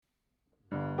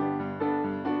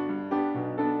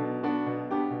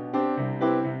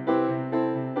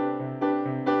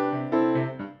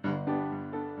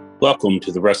Welcome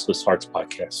to the Restless Hearts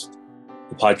Podcast,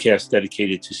 a podcast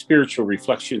dedicated to spiritual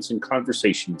reflections and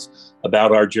conversations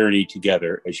about our journey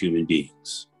together as human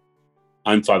beings.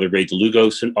 I'm Father Ray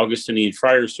DeLugos, an Augustinian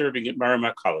friar serving at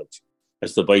Merrimack College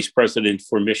as the Vice President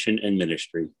for Mission and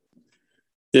Ministry.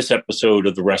 This episode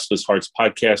of the Restless Hearts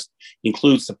Podcast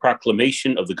includes the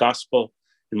proclamation of the Gospel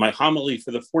and my homily for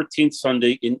the 14th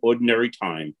Sunday in Ordinary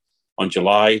Time on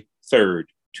July 3rd,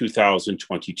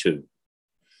 2022.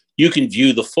 You can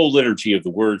view the full liturgy of the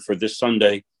Word for this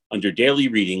Sunday under daily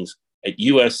readings at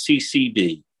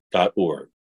usccb.org.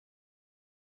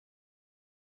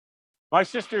 My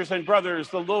sisters and brothers,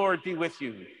 the Lord be with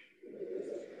you.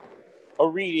 A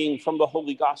reading from the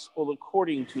Holy Gospel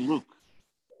according to Luke.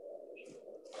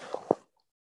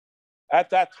 At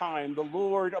that time, the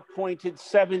Lord appointed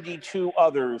 72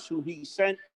 others who he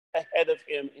sent ahead of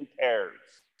him in pairs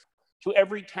to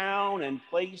every town and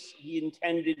place he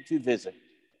intended to visit.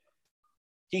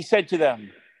 He said to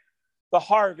them, "The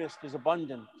harvest is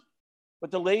abundant,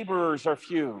 but the laborers are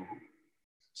few.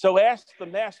 So ask the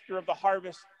master of the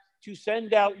harvest to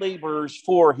send out laborers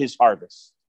for his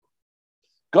harvest.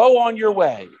 Go on your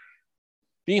way.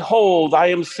 Behold, I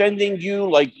am sending you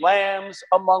like lambs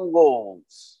among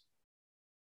wolves.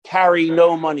 Carry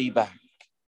no money bag,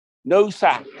 no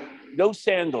sack, no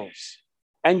sandals,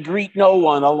 and greet no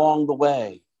one along the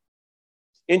way.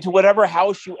 Into whatever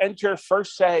house you enter,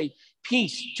 first say,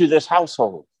 'Peace to this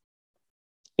household.'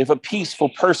 If a peaceful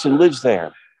person lives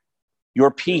there, your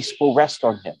peace will rest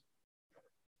on him.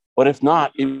 But if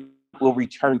not, it will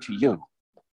return to you.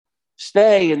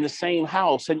 Stay in the same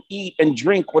house and eat and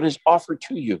drink what is offered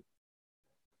to you,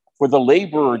 for the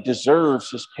laborer deserves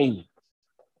his payment.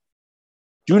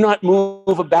 Do not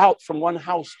move about from one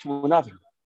house to another.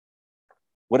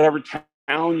 Whatever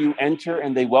town you enter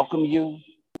and they welcome you,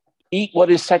 eat what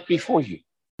is set before you.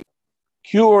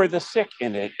 Cure the sick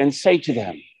in it and say to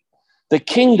them, 'The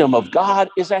kingdom of God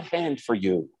is at hand for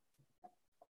you.'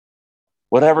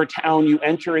 Whatever town you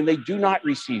enter and they do not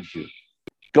receive you,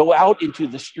 go out into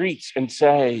the streets and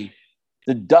say,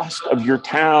 'The dust of your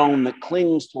town that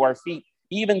clings to our feet,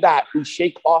 even that we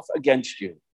shake off against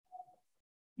you.'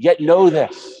 Yet know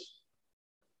this,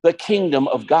 the kingdom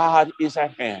of God is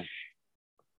at hand.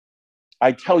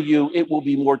 I tell you, it will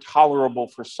be more tolerable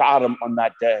for Sodom on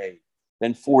that day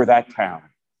than for that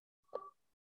town."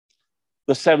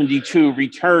 The 72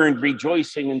 returned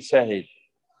rejoicing and said,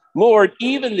 "Lord,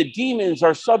 even the demons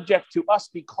are subject to us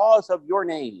because of your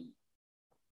name."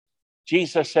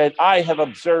 Jesus said, "I have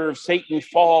observed Satan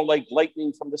fall like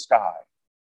lightning from the sky.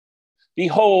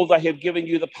 Behold, I have given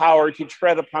you the power to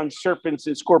tread upon serpents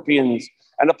and scorpions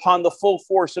and upon the full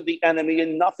force of the enemy,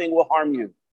 and nothing will harm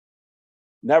you.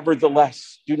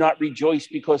 Nevertheless, do not rejoice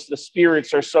because the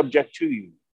spirits are subject to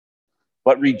you,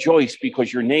 but rejoice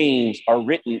because your names are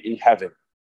written in heaven."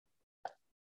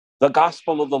 The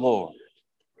Gospel of the Lord.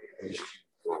 Praise to you,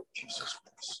 Lord Jesus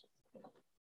Christ.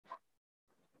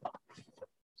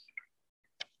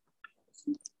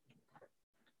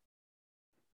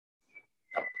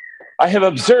 I have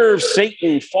observed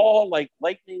Satan fall like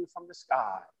lightning from the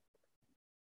sky.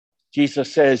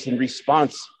 Jesus says in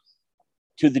response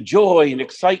to the joy and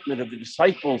excitement of the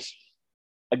disciples,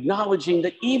 acknowledging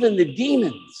that even the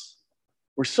demons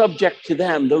were subject to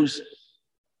them, those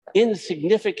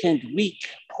insignificant, weak,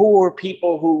 poor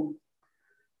people who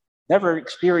never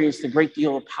experienced a great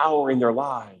deal of power in their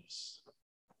lives.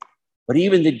 But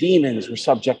even the demons were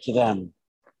subject to them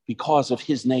because of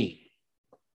his name.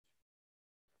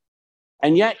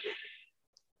 And yet,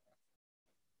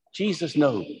 Jesus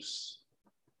knows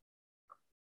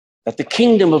that the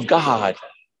kingdom of God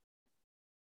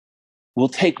will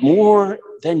take more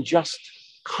than just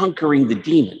conquering the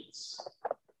demons.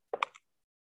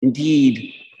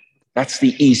 Indeed, that's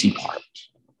the easy part.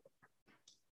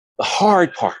 The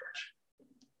hard part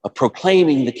of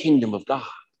proclaiming the kingdom of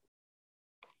God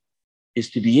is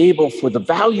to be able for the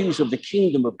values of the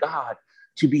kingdom of God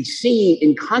to be seen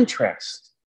in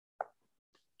contrast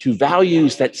to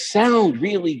values that sound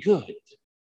really good,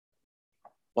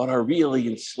 but are really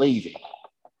enslaving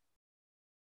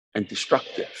and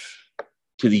destructive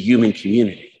to the human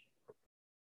community.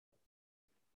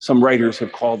 Some writers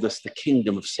have called this the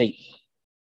kingdom of Satan,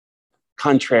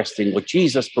 contrasting what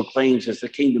Jesus proclaims as the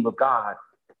kingdom of God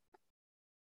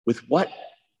with what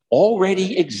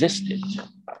already existed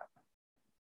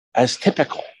as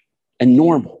typical and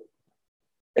normal,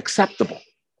 acceptable,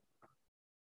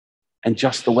 and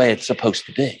just the way it's supposed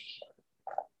to be.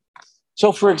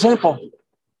 So, for example,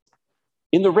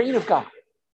 in the reign of God,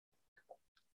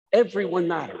 everyone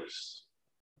matters,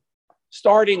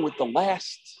 starting with the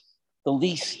last, the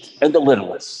least, and the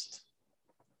littlest.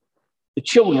 The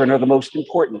children are the most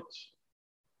important.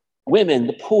 Women,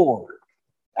 the poor,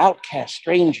 outcast,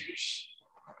 strangers,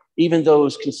 even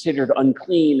those considered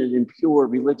unclean and impure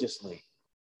religiously.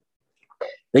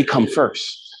 They come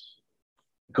first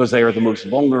because they are the most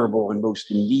vulnerable and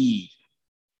most in need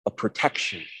of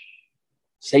protection,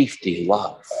 safety, and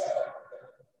love.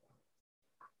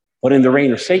 But in the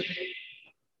reign of Satan,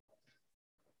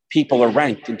 people are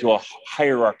ranked into a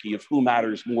hierarchy of who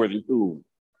matters more than whom,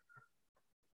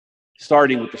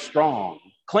 starting with the strong,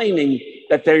 claiming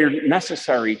that they're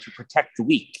necessary to protect the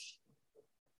weak,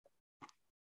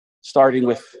 starting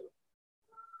with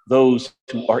those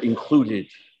who are included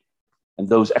and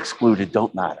those excluded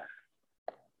don't matter,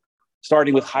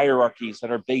 starting with hierarchies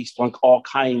that are based on all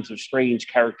kinds of strange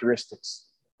characteristics,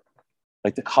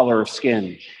 like the color of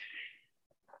skin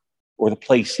or the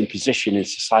place and position in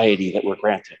society that we're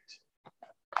granted.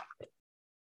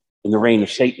 In the reign of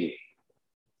Satan,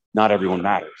 not everyone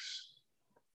matters.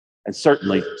 And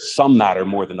certainly some matter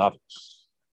more than others.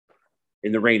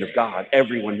 In the reign of God,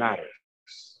 everyone matters.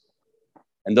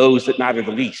 And those that matter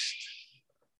the least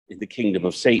in the kingdom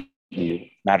of Satan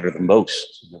matter the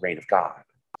most in the reign of God.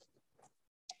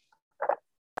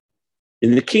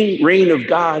 In the reign of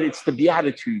God, it's the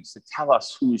Beatitudes that tell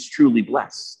us who is truly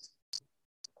blessed.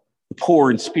 The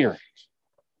poor in spirit,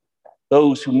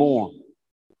 those who mourn,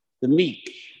 the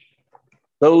meek,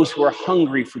 those who are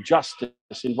hungry for justice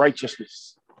and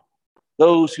righteousness,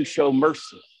 those who show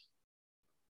mercy,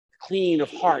 clean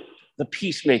of heart, the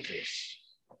peacemakers,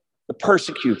 the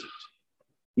persecuted,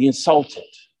 the insulted.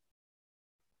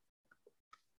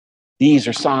 These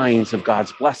are signs of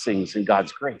God's blessings and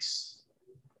God's grace.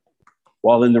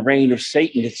 While in the reign of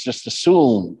Satan, it's just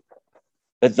assumed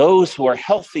that those who are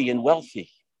healthy and wealthy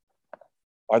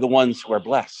are the ones who are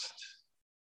blessed,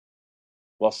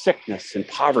 while sickness and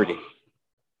poverty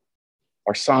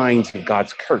are signs of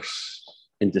God's curse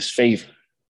and disfavor.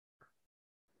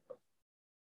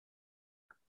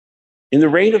 In the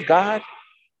reign of God,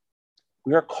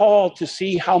 we are called to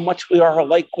see how much we are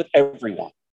alike with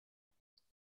everyone,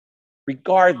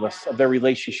 regardless of their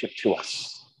relationship to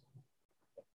us,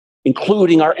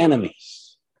 including our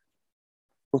enemies.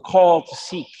 We're called to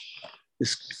seek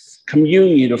this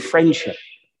communion of friendship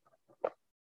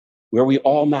where we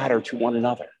all matter to one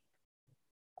another.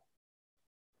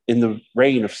 In the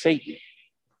reign of Satan,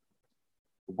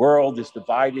 the world is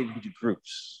divided into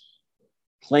groups,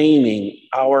 claiming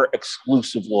our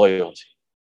exclusive loyalty.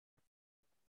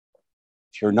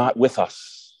 If you're not with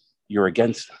us, you're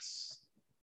against us.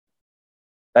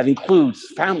 That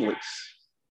includes families.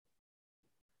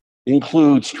 It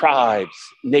includes tribes,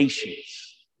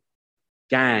 nations,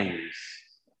 gangs,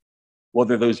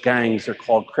 whether those gangs are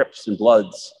called Crips and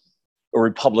Bloods or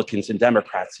Republicans and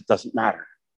Democrats, it doesn't matter.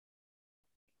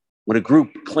 When a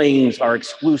group claims our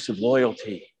exclusive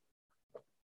loyalty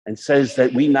and says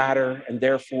that we matter and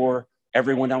therefore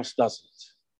everyone else doesn't,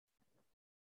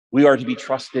 we are to be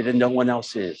trusted and no one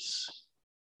else is.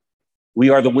 We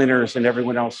are the winners and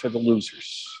everyone else are the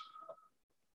losers.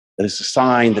 That is a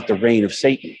sign that the reign of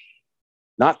Satan,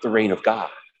 not the reign of God,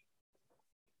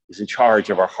 is in charge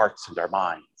of our hearts and our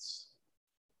minds.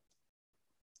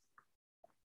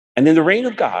 And in the reign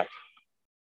of God,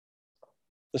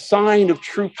 the sign of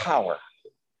true power,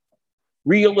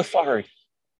 real authority,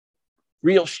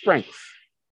 real strength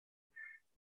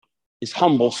is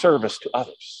humble service to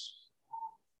others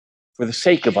for the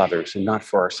sake of others and not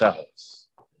for ourselves.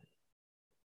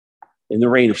 In the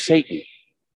reign of Satan,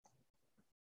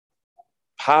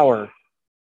 power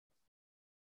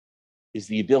is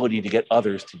the ability to get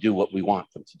others to do what we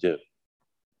want them to do,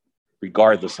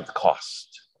 regardless of the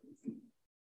cost.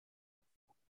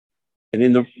 And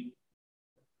in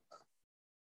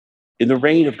the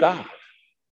reign of God,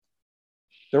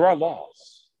 there are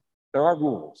laws, there are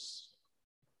rules.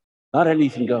 Not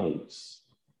anything goes.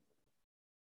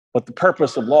 But the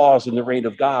purpose of laws in the reign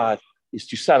of God is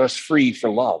to set us free for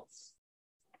love.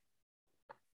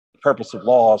 The purpose of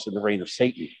laws in the reign of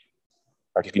Satan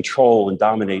are to control and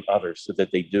dominate others so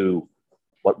that they do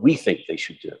what we think they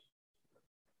should do.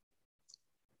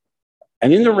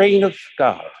 And in the reign of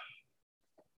God,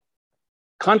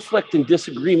 conflict and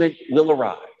disagreement will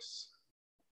arise.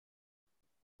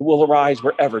 It will arise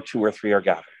wherever two or three are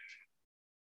gathered.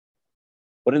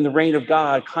 But in the reign of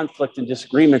God, conflict and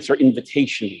disagreements are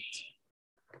invitations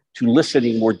to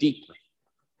listening more deeply.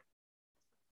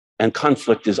 And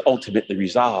conflict is ultimately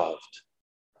resolved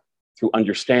through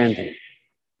understanding,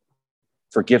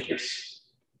 forgiveness,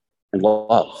 and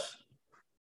love.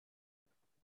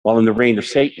 While in the reign of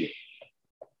Satan,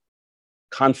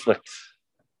 conflict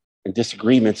and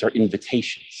disagreements are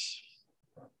invitations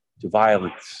to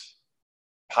violence,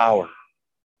 power,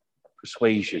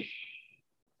 persuasion,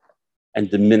 and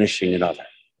diminishing another.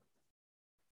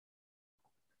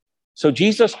 So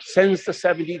Jesus sends the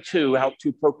 72 out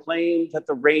to proclaim that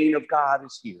the reign of God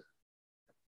is here.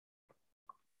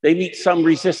 They meet some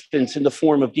resistance in the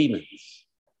form of demons.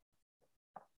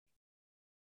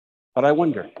 But I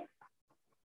wonder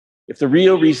if the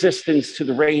real resistance to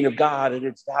the reign of God and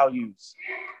its values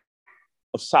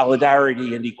of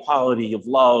solidarity and equality, of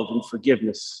love and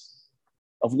forgiveness,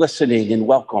 of listening and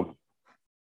welcome,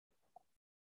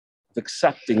 of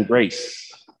accepting grace,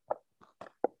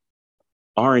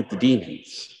 aren't the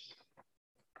demons,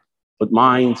 but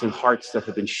minds and hearts that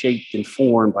have been shaped and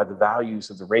formed by the values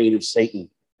of the reign of Satan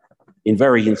in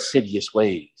very insidious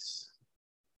ways,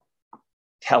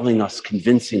 telling us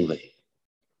convincingly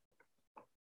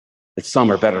that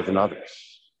some are better than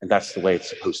others, and that's the way it's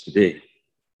supposed to be.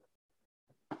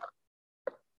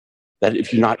 That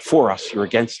if you're not for us, you're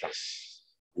against us,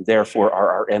 and therefore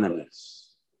are our enemies,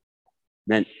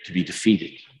 meant to be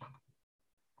defeated.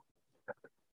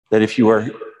 That if you are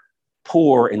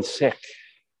poor and sick,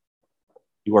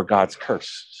 you are God's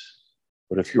cursed.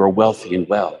 But if you are wealthy and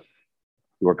well,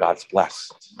 you are God's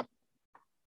blessed.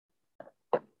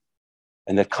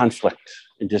 And that conflict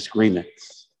and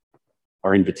disagreements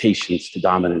are invitations to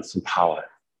dominance and power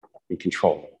and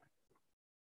control.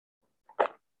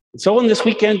 And so on this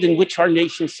weekend in which our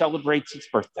nation celebrates its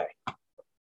birthday,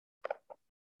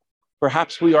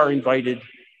 perhaps we are invited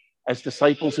as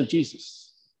disciples of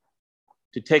Jesus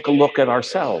to take a look at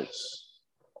ourselves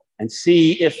and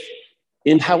see if,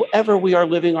 in however we are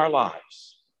living our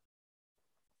lives,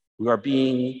 we are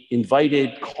being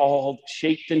invited, called,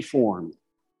 shaped, and formed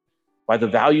by the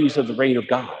values of the reign of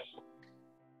God,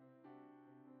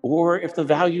 or if the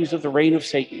values of the reign of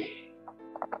Satan,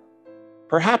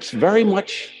 perhaps very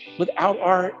much without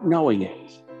our knowing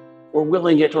it, or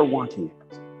willing it, or wanting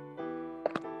it,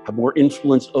 have more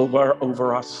influence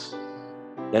over us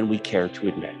than we care to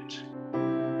admit.